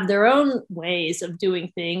they have their own ways of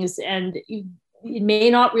doing things. And it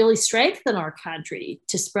may not really strengthen our country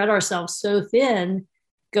to spread ourselves so thin,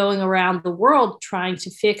 going around the world trying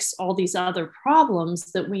to fix all these other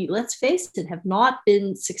problems that we, let's face it, have not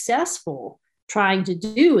been successful trying to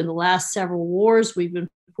do in the last several wars we've been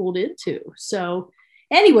pulled into. So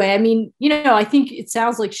anyway, I think it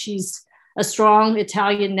sounds like she's a strong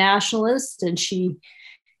Italian nationalist and she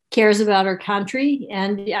cares about her country,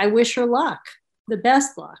 and I wish her luck. The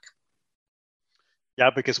best luck. Yeah,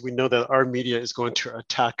 because we know that our media is going to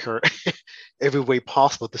attack her every way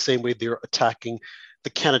possible, the same way they're attacking the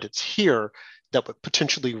candidates here that would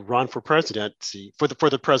potentially run for presidency for the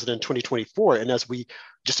president in 2024. And as we,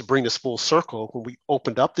 just to bring this full circle, when we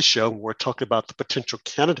opened up the show, we're talking about the potential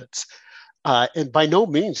candidates. And by no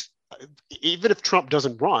means, even if Trump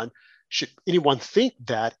doesn't run, should anyone think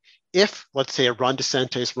that if, let's say, a Ron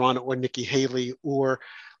DeSantis run, or Nikki Haley, or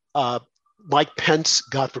Mike Pence,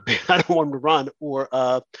 God forbid, I don't want him to run, or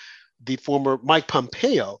the former Mike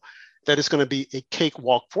Pompeo, that is going to be a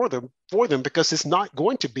cakewalk for them, because it's not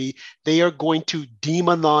going to be. They are going to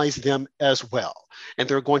demonize them as well. And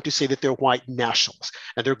they're going to say that they're white nationalists,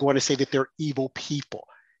 and they're going to say that they're evil people.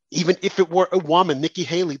 Even if it were a woman, Nikki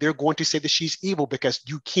Haley, they're going to say that she's evil, because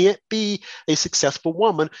you can't be a successful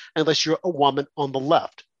woman unless you're a woman on the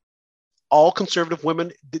left. All conservative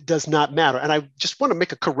women, it does not matter. And I just want to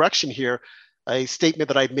make a correction here, a statement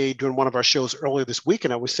that I made during one of our shows earlier this week.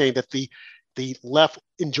 And I was saying that the left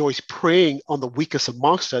enjoys preying on the weakest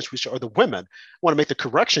amongst us, which are the women. I want to make the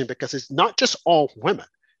correction, because it's not just all women,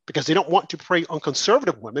 because they don't want to prey on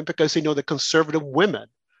conservative women, because they know that conservative women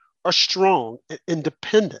are strong and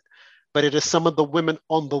independent. But it is some of the women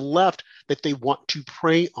on the left that they want to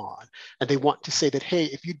prey on. And they want to say that, hey,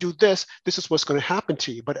 if you do this, this is what's going to happen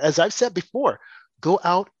to you. But as I've said before, go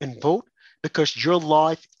out and vote, because your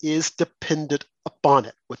life is dependent upon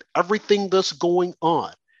it. With everything that's going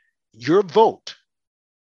on, your vote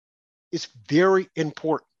is very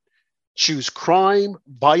important. Choose crime,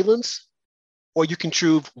 violence, or you can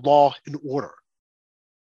choose law and order.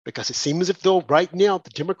 Because it seems as if though right now, the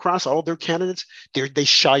Democrats, all their candidates, they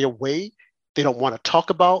shy away. They don't want to talk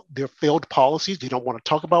about their failed policies. They don't want to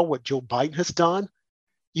talk about what Joe Biden has done.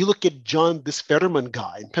 You look at this Fetterman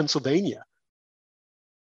guy in Pennsylvania,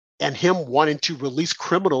 and him wanting to release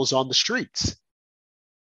criminals on the streets.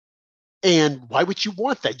 And why would you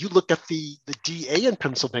want that? You look at the DA in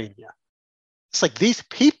Pennsylvania. It's like these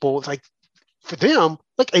people, it's like for them,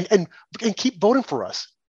 like and keep voting for us.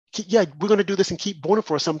 Yeah, we're going to do this and keep voting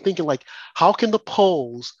for us. I'm thinking, like, how can the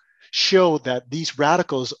polls show that these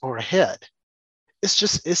radicals are ahead?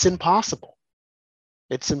 It's impossible.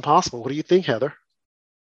 It's impossible. What do you think, Heather?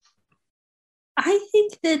 I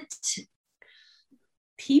think that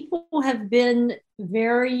people have been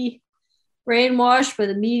very brainwashed by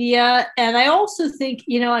the media. And I also think,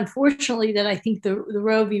 unfortunately, that I think the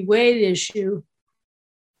Roe v. Wade issue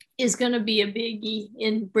is going to be a biggie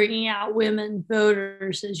in bringing out women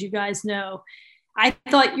voters, as you guys know. I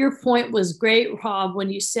thought your point was great, Rob, when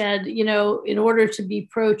you said, in order to be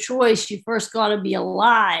pro-choice, you first got to be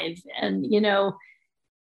alive. And,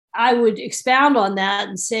 I would expound on that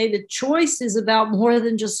and say that choice is about more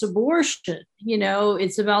than just abortion.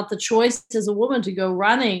 It's about the choice as a woman to go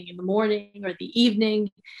running in the morning or the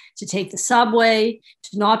evening, to take the subway,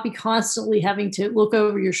 to not be constantly having to look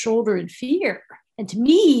over your shoulder in fear. And to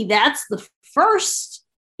me, that's the first,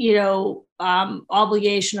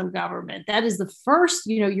 obligation of government. That is the first,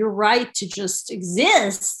 your right to just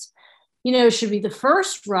exist, should be the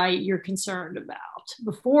first right you're concerned about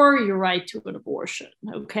before your right to an abortion.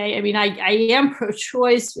 Okay. I mean, I am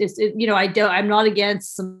pro-choice. I'm not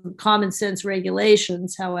against some common sense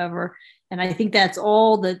regulations, however, and I think that's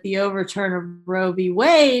all that the overturn of Roe v.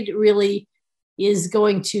 Wade really is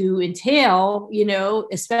going to entail,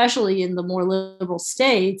 especially in the more liberal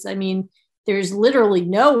states. I mean, there's literally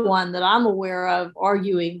no one that I'm aware of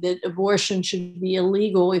arguing that abortion should be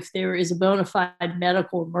illegal if there is a bona fide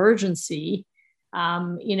medical emergency,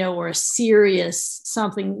 or a serious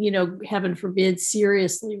something, heaven forbid,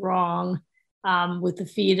 seriously wrong with the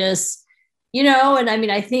fetus, and I mean,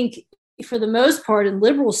 I think for the most part in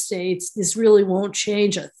liberal states, this really won't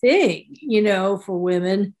change a thing, for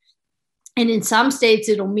women. And in some states,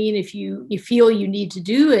 it'll mean if you feel you need to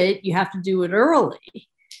do it, you have to do it early.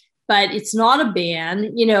 But it's not a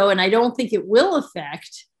ban, and I don't think it will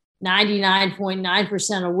affect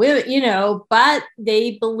 99.9% of women, but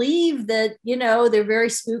they believe that, they're very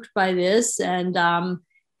spooked by this. And, and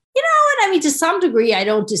I mean, to some degree, I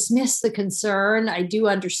don't dismiss the concern. I do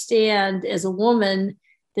understand as a woman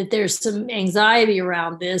that there's some anxiety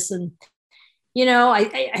around this. And,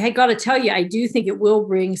 I got to tell you, I do think it will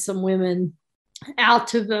bring some women out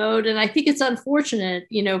to vote. And I think it's unfortunate,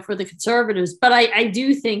 for the conservatives, but I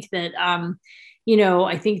do think that, I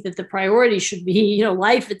think that the priority should be,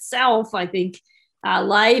 life itself. I think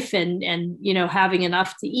life and, having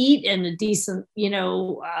enough to eat and a decent,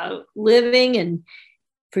 living and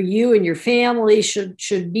for you and your family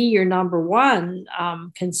should be your number one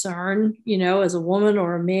concern, as a woman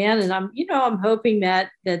or a man. And I'm hoping that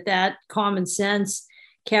common sense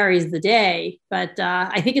carries the day, but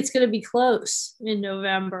I think it's going to be close in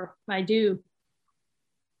November. I do.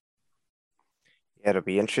 Yeah, it'll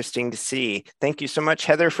be interesting to see. Thank you so much,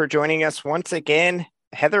 Heather, for joining us once again.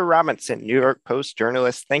 Heather Robinson, New York Post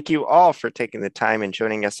journalist. Thank you all for taking the time and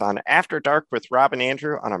joining us on After Dark with Rob and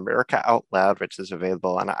Andrew on America Out Loud, which is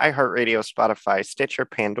available on iHeartRadio, Spotify, Stitcher,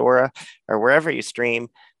 Pandora, or wherever you stream.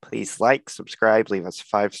 Please like, subscribe, leave us a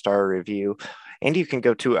 5-star review, and you can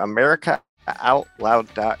go to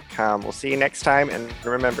AmericaOutloud.com. We'll see you next time, and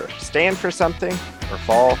remember, stand for something or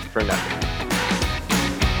fall for nothing.